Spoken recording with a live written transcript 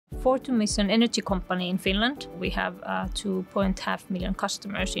Fortum is an energy company in Finland. We have 2.5 million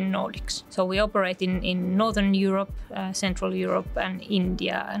customers in Nordics. So we operate in Northern Europe, Central Europe, and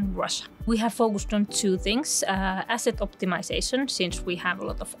India and Russia. We have focused on two things, asset optimization, since we have a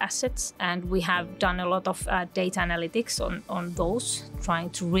lot of assets, and we have done a lot of data analytics on those,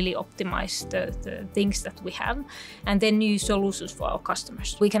 trying to really optimize the things that we have, and then new solutions for our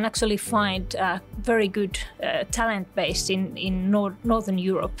customers. We can actually find a very good talent base in Northern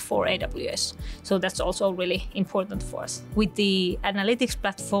Europe for AWS, so that's also really important for us. With the analytics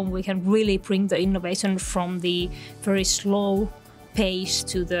platform, we can really bring the innovation from the very slow pace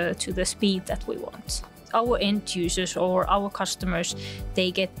to the speed that we want. Our end users or our customers,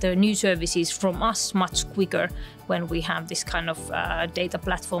 they get the new services from us much quicker when we have this kind of data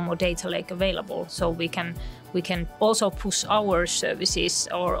platform or data lake available. So we can also push our services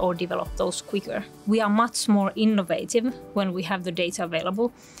or develop those quicker. We are much more innovative when we have the data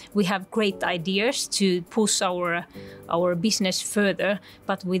available. We have great ideas to push our business further,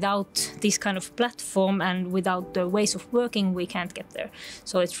 but without this kind of platform and without the ways of working, we can't get there.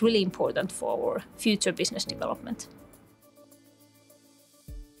 So it's really important for our future business development.